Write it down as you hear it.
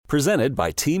Presented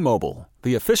by T-Mobile,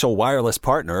 the official wireless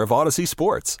partner of Odyssey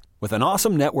Sports. With an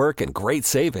awesome network and great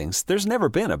savings, there's never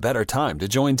been a better time to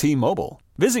join T-Mobile.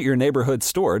 Visit your neighborhood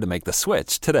store to make the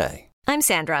switch today. I'm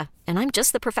Sandra, and I'm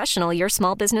just the professional your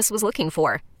small business was looking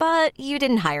for. But you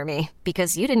didn't hire me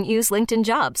because you didn't use LinkedIn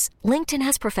Jobs. LinkedIn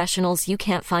has professionals you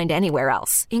can't find anywhere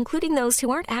else, including those who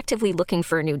aren't actively looking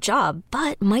for a new job,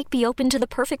 but might be open to the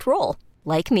perfect role,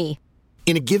 like me.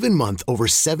 In a given month, over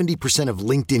 70% of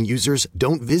LinkedIn users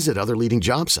don't visit other leading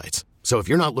job sites. So if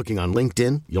you're not looking on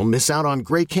LinkedIn, you'll miss out on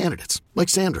great candidates like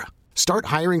Sandra. Start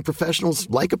hiring professionals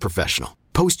like a professional.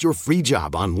 Post your free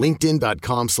job on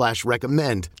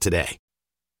linkedin.com/recommend today.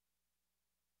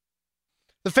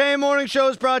 The Fan Morning Show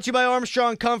is brought to you by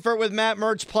Armstrong Comfort with Matt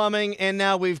Mertz Plumbing, and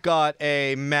now we've got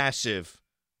a massive,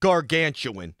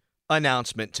 gargantuan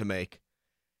announcement to make.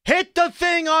 Hit the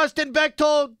thing, Austin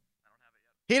Bechtold!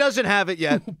 He doesn't have it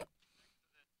yet.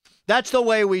 That's the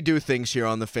way we do things here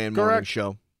on the Fan Morning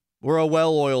Show. We're a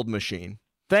well-oiled machine.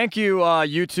 Thank you,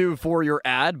 YouTube, for your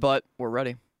ad, but we're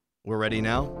ready. We're ready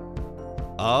now?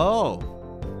 Oh,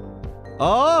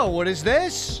 what is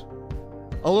this?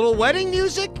 A little wedding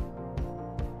music?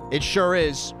 It sure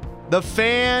is. The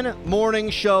Fan Morning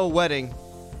Show wedding.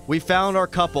 We found our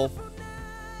couple.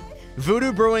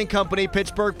 Voodoo Brewing Company,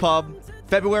 Pittsburgh Pub,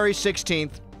 February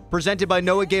 16th. Presented by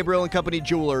Noah Gabriel and Company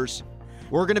Jewelers.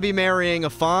 We're going to be marrying a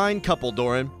fine couple,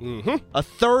 Doran. Mm-hmm. A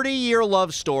 30-year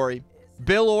love story.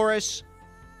 Bill Orris,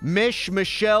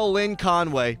 Michelle Lynn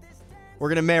Conway. We're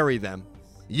going to marry them.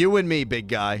 You and me, big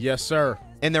guy. Yes, sir.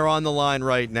 And they're on the line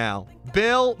right now.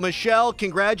 Bill, Michelle,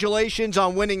 congratulations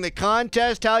on winning the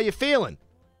contest. How you feeling?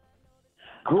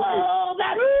 Oh,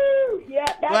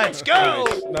 Let's go.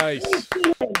 Nice.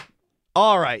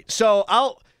 All right, so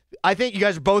I think you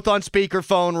guys are both on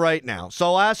speakerphone right now, so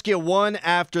I'll ask you one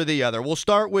after the other. We'll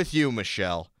start with you,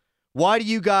 Michelle. Why do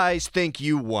you guys think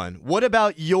you won? What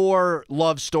about your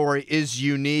love story is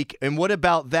unique, and what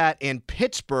about that in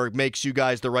Pittsburgh makes you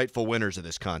guys the rightful winners of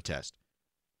this contest?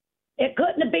 It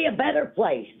couldn't be a better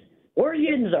place. We're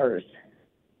Yinzers.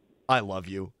 I love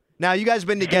you. Now, you guys have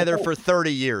been together for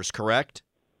 30 years, correct?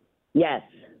 Yes.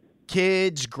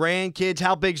 Kids, grandkids,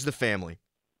 how big's the family?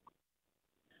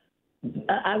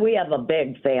 We have a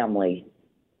big family.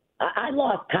 I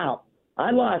lost count.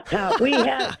 We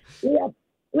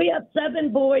have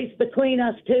 7 boys between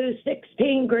us two,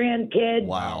 16 grandkids.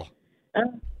 Wow.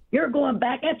 You're going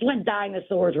back. That's when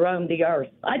dinosaurs roamed the earth.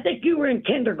 I think you were in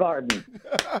kindergarten.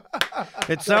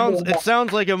 It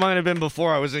sounds like it might have been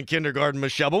before I was in kindergarten,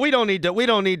 Michelle, but we don't need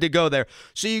to go there.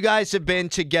 So you guys have been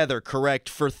together, correct,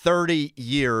 for 30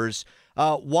 years.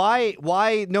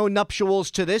 Why no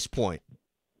nuptials to this point?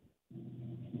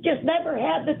 Just never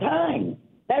had the time.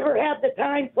 Never had the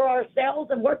time for ourselves,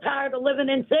 and we're tired of living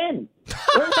in sin.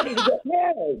 We're ready to get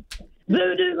married.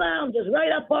 Voodoo Lounge is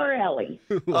right up our alley.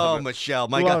 Oh, Michelle,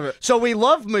 my God. So we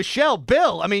love Michelle.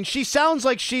 Bill, I mean, she sounds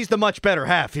like she's the much better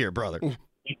half here, brother.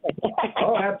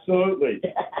 Oh, absolutely.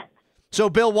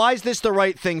 So, Bill, why is this the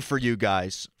right thing for you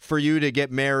guys? For you to get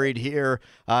married here,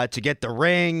 to get the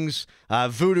rings,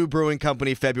 Voodoo Brewing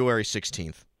Company, February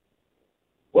 16th.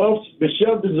 Well,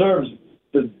 Michelle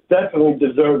definitely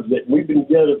deserves it. We've been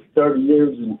together for 30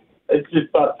 years, and it's just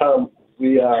about time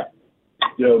we,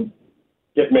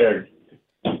 get married.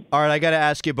 All right, I got to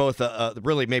ask you both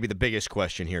really maybe the biggest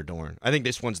question here, Dorn. I think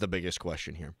this one's the biggest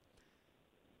question here.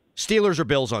 Steelers or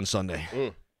Bills on Sunday?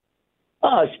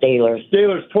 Oh, Steelers.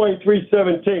 Steelers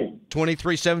 23-17.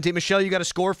 23-17. Michelle, you got a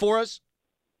score for us?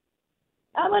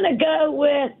 I'm going to go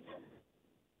with,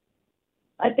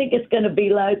 I think it's going to be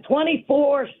low,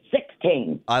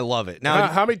 24-16. I love it. Now,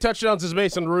 how many touchdowns does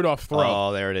Mason Rudolph throw?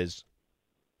 Oh, there it is.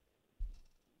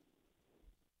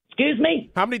 Excuse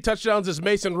me? How many touchdowns does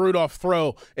Mason Rudolph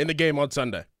throw in the game on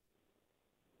Sunday?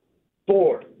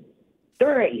 4.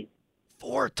 3.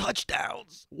 4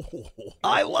 touchdowns.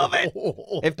 I love it.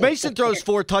 If Mason throws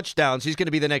 4 touchdowns, he's going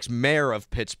to be the next mayor of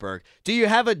Pittsburgh. Do you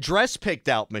have a dress picked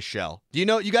out, Michelle? Do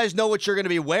you guys know what you're going to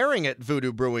be wearing at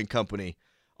Voodoo Brewing Company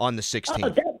on the 16th? Oh,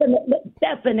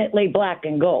 definitely black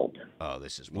and gold. Oh,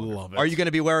 this is wonderful. Love it. Are you going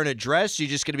to be wearing a dress? Are you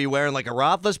just going to be wearing like a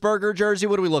Roethlisberger jersey?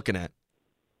 What are we looking at?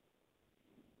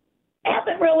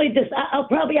 I'll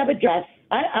probably have a dress.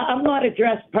 I'm not a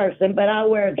dress person, but I'll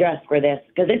wear a dress for this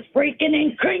because it's freaking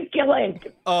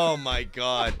incrinculant. Oh, my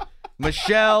God.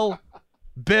 Michelle,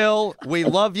 Bill, we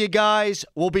love you guys.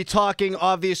 We'll be talking,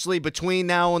 obviously, between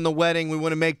now and the wedding. We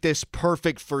want to make this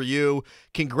perfect for you.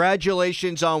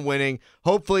 Congratulations on winning.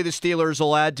 Hopefully the Steelers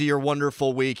will add to your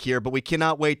wonderful week here, but we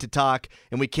cannot wait to talk,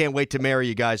 and we can't wait to marry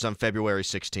you guys on February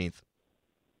 16th.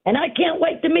 And I can't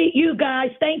wait to meet you guys.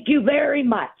 Thank you very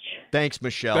much. Thanks,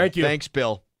 Michelle. Thank you. Thanks,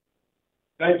 Bill.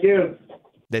 Thank you.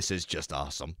 This is just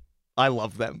awesome. I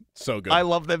love them. So good. I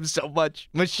love them so much.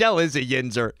 Michelle is a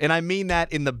Yinzer, and I mean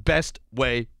that in the best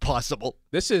way possible.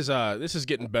 This is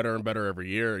getting better and better every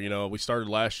year. You know, we started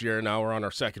last year, now we're on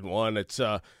our second one. It's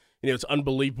it's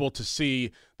unbelievable to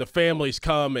see the families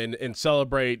come and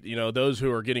celebrate, those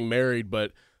who are getting married,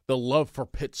 but the love for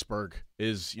Pittsburgh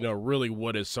is, really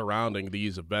what is surrounding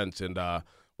these events, and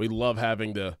we love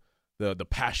having the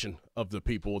passion of the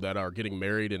people that are getting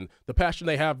married and the passion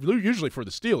they have usually for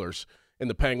the Steelers and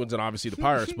the Penguins and obviously the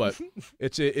Pirates, but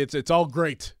it's all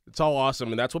great. It's all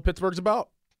awesome, and that's what Pittsburgh's about.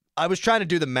 I was trying to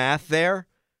do the math there.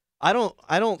 I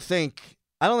don't think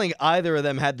either of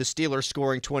them had the Steelers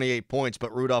scoring 28 points,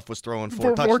 but Rudolph was throwing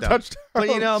four touchdowns. But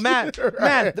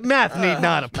math need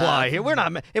not apply here. We're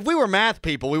not. If we were math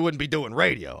people, we wouldn't be doing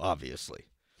radio, obviously.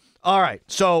 All right,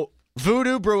 so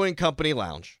Voodoo Brewing Company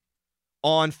Lounge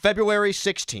on February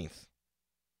 16th.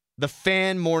 The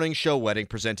Fan Morning Show wedding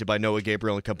presented by Noah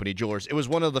Gabriel and Company Jewelers. It was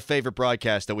one of the favorite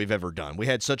broadcasts that we've ever done. We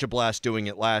had such a blast doing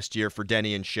it last year for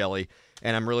Denny and Shelley,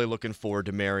 and I'm really looking forward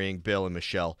to marrying Bill and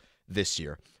Michelle this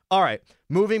year. All right,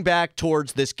 moving back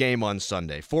towards this game on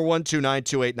Sunday.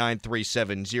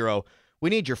 412-928-9370.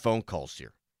 We need your phone calls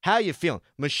here. How you feeling?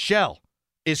 Michelle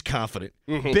is confident.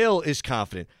 Mm-hmm. Bill is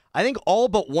confident. I think all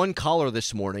but one caller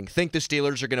this morning think the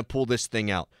Steelers are going to pull this thing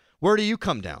out. Where do you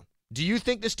come down? Do you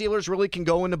think the Steelers really can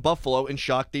go into Buffalo and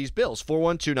shock these Bills?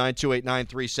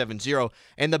 412-928-9370.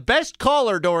 And the best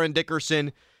caller, Doran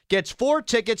Dickerson, gets 4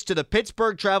 tickets to the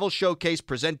Pittsburgh Travel Showcase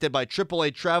presented by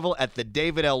AAA Travel at the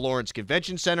David L. Lawrence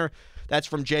Convention Center. That's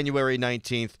from January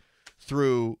 19th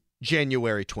through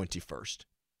January 21st.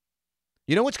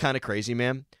 You know what's kind of crazy,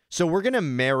 man? So we're going to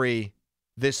marry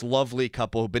this lovely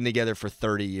couple who've been together for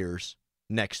 30 years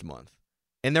next month.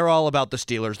 And they're all about the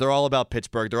Steelers. They're all about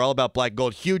Pittsburgh. They're all about Black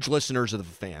Gold. Huge listeners of the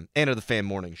Fan and of the Fan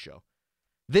Morning Show.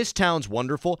 This town's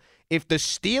wonderful. If the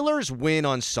Steelers win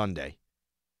on Sunday,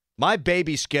 my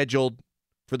baby's scheduled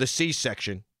for the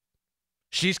C-section.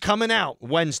 She's coming out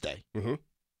Wednesday. Mm-hmm.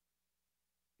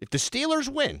 If the Steelers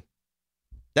win,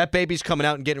 that baby's coming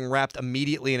out and getting wrapped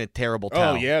immediately in a terrible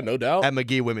towel. Oh, yeah, no doubt. At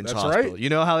McGee Women's That's Hospital. Right. You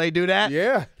know how they do that?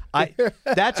 Yeah.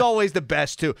 That's always the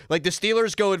best, too. Like, the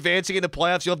Steelers go advancing in the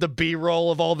playoffs. You'll have the B-roll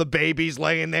of all the babies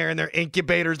laying there in their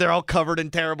incubators. They're all covered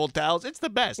in terrible towels. It's the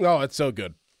best. Oh, it's so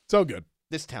good. So good.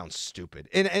 This town's stupid.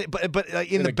 But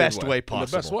in the best way possible.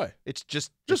 In the best way. It's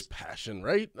just passion,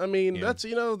 right? I mean, yeah. That's,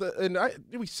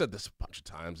 we said this a bunch of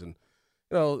times. And,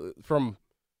 from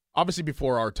obviously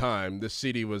before our time, this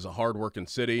city was a hard-working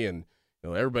city. And,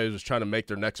 everybody was trying to make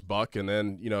their next buck. And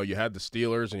then, you had the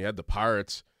Steelers and you had the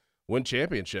Pirates win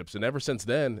championships, and ever since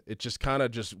then, it just kind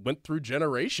of just went through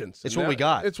generations. It's what we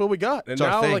got. It's what we got, and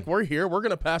now we're here. We're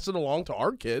gonna pass it along to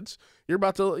our kids. You're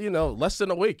about to, less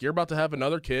than a week. You're about to have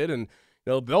another kid, and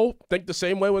they'll think the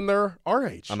same way when they're our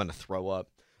age. I'm gonna throw up.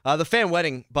 The fan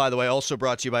wedding, by the way, also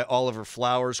brought to you by Oliver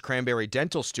Flowers, Cranberry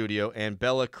Dental Studio, and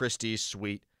Bella Christie's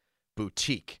Sweet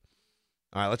Boutique.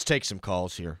 All right, let's take some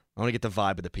calls here. I want to get the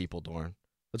vibe of the people, Doran.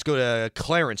 Let's go to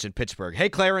Clarence in Pittsburgh. Hey,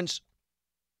 Clarence.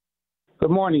 Good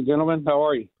morning, gentlemen. How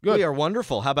are you? Good. We are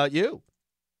wonderful. How about you?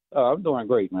 I'm doing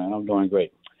great, man. I'm doing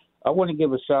great. I want to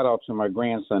give a shout-out to my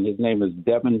grandson. His name is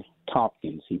Devin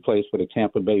Tompkins. He plays for the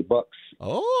Tampa Bay Bucks.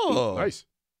 Oh, nice.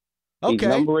 Okay. He's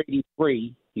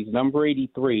number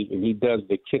 83. And he does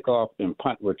the kickoff and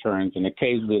punt returns, and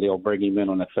occasionally they'll bring him in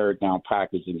on a third down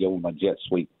package and give him a jet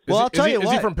sweep. Well, I'll tell you what.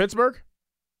 Is he from Pittsburgh?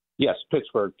 Yes,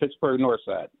 Pittsburgh North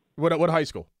Side. What high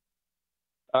school?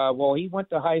 Well, he went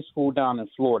to high school down in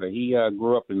Florida. He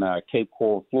grew up in Cape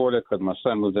Coral, Florida, because my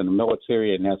son was in the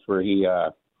military, and that's where he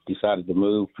decided to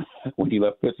move when he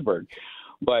left Pittsburgh.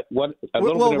 But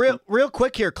real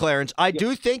quick here, Clarence, I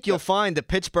do think you'll find that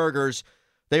Pittsburghers,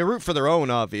 they root for their own.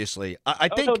 Obviously, I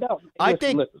think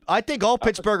all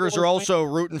Pittsburghers are also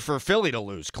rooting for Philly to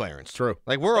lose. Clarence, true.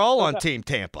 Like we're all on Team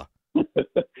Tampa.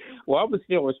 Well, I'm a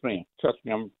Steelers fan. Trust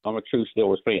me, I'm a true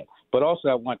Steelers fan. But also,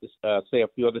 I want to say a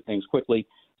few other things quickly.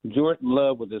 Jordan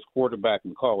Love was his quarterback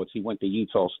in college. He went to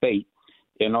Utah State.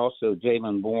 And also,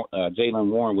 Jalen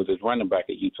Warren was his running back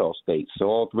at Utah State. So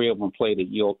all three of them played at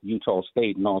Utah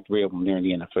State, and all three of them are in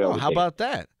the NFL. Oh, how about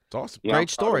that? It's awesome. Yeah, great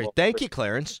story. Thank you,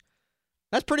 Clarence.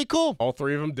 That's pretty cool. All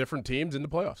three of them different teams in the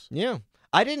playoffs. Yeah.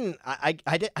 I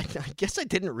guess I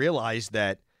didn't realize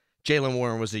that Jalen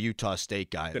Warren was a Utah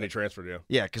State guy. Then he transferred, yeah.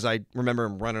 Yeah, because I remember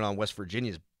him running on West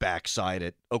Virginia's backside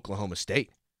at Oklahoma State.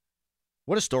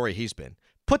 What a story he's been.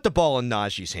 Put the ball in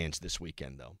Najee's hands this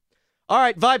weekend, though. All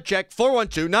right, vibe check,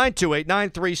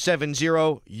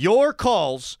 412-928-9370. Your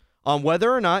calls on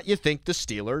whether or not you think the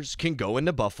Steelers can go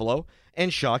into Buffalo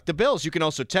and shock the Bills. You can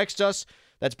also text us.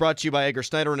 That's brought to you by Edgar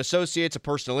Snyder & Associates, a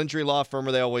personal injury law firm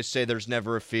where they always say there's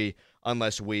never a fee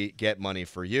unless we get money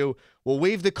for you. We'll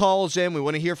weave the calls in. We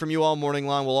want to hear from you all morning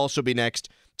long. We'll also be next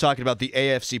talking about the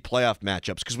AFC playoff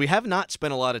matchups because we have not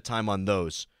spent a lot of time on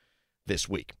those this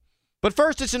week. But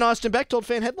first, it's an Austin Bechtold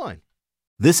fan headline.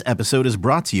 This episode is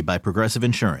brought to you by Progressive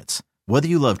Insurance. Whether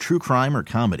you love true crime or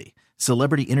comedy,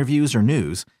 celebrity interviews or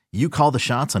news, you call the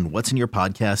shots on what's in your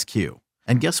podcast queue.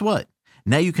 And guess what?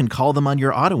 Now you can call them on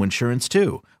your auto insurance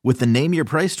too with the Name Your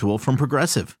Price tool from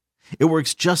Progressive. It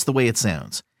works just the way it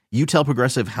sounds. You tell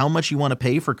Progressive how much you want to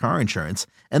pay for car insurance,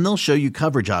 and they'll show you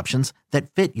coverage options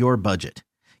that fit your budget.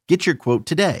 Get your quote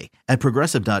today at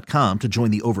Progressive.com to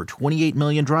join the over 28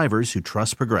 million drivers who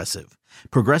trust Progressive.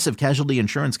 Progressive Casualty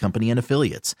Insurance Company and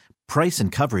Affiliates. Price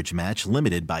and coverage match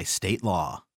limited by state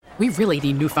law. We really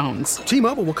need new phones.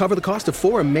 T-Mobile will cover the cost of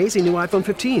 4 amazing new iPhone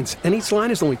 15s, and each line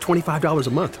is only $25 a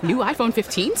month. New iPhone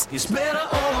 15s? It's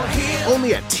better over here.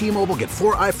 Only at T-Mobile, get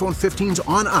 4 iPhone 15s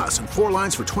on us and 4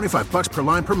 lines for $25 per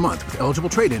line per month with eligible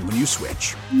trade-in when you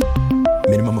switch.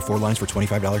 Minimum of 4 lines for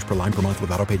 $25 per line per month with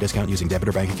autopay discount using debit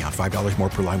or bank account. $5 more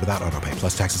per line without autopay,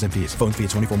 plus taxes and fees. Phone fee at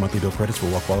 24 monthly bill credits for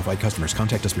well-qualified customers.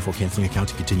 Contact us before canceling account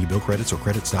to continue bill credits or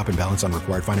credit stop and balance on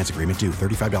required finance agreement due.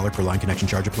 $35 per line connection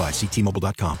charge applies. See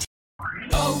T-Mobile.com.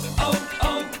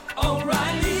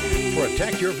 O'Reilly.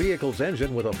 Protect your vehicle's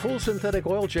engine with a full synthetic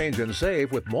oil change and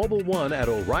save with Mobile One at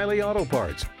O'Reilly Auto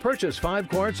Parts. Purchase 5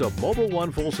 quarts of Mobile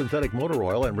One full synthetic motor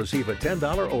oil and receive a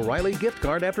 $10 O'Reilly gift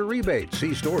card after rebate.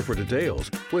 See store for details.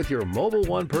 With your Mobile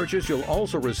One purchase, you'll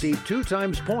also receive 2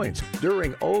 times points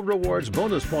during O Rewards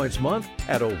Bonus Points Month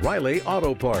at O'Reilly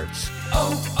Auto Parts.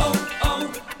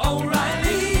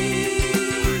 O'Reilly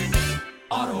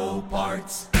Auto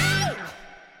Parts.